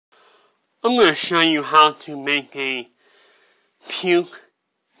I'm going to show you how to make a puke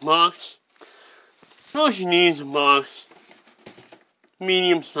box. All you need is a box,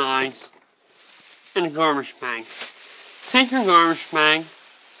 medium size, and a garbage bag. Take your garbage bag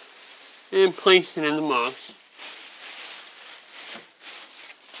and place it in the box.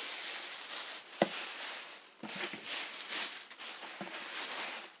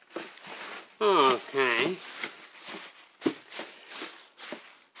 Okay.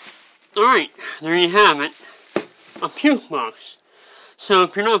 Alright, there you have it. A puke box. So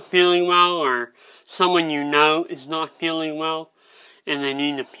if you're not feeling well, or someone you know is not feeling well and they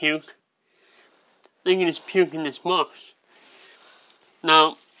need to puke, they can just puke in this box.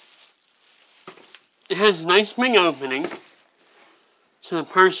 Now, it has a nice big opening so the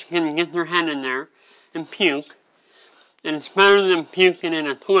person can get their head in there and puke. And it's better than puking in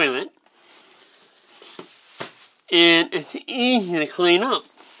a toilet. And it's easy to clean up.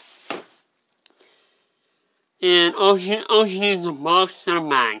 And all you need is a box and a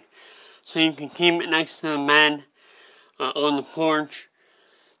bag. So you can keep it next to the bed, on the porch,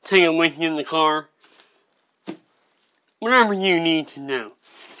 take it with you in the car, whatever you need to do.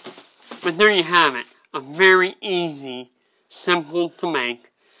 But there you have it. A very easy, simple to make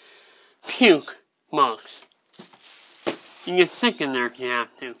puke box. You can get sick in there if you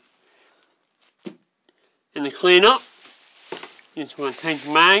have to. And to clean up, you just want to take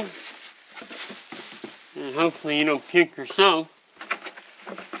the bag, and hopefully you don't puke yourself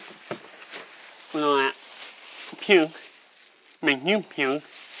with all that puke, make you puke.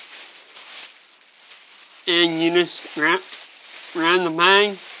 And you just grab the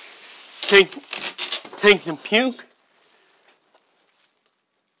bag, take the puke,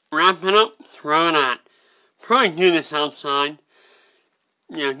 wrap it up, throw it out. Probably do this outside,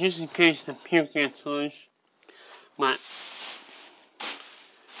 just in case the puke gets loose. But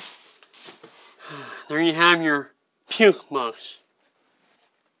there you have your puke box.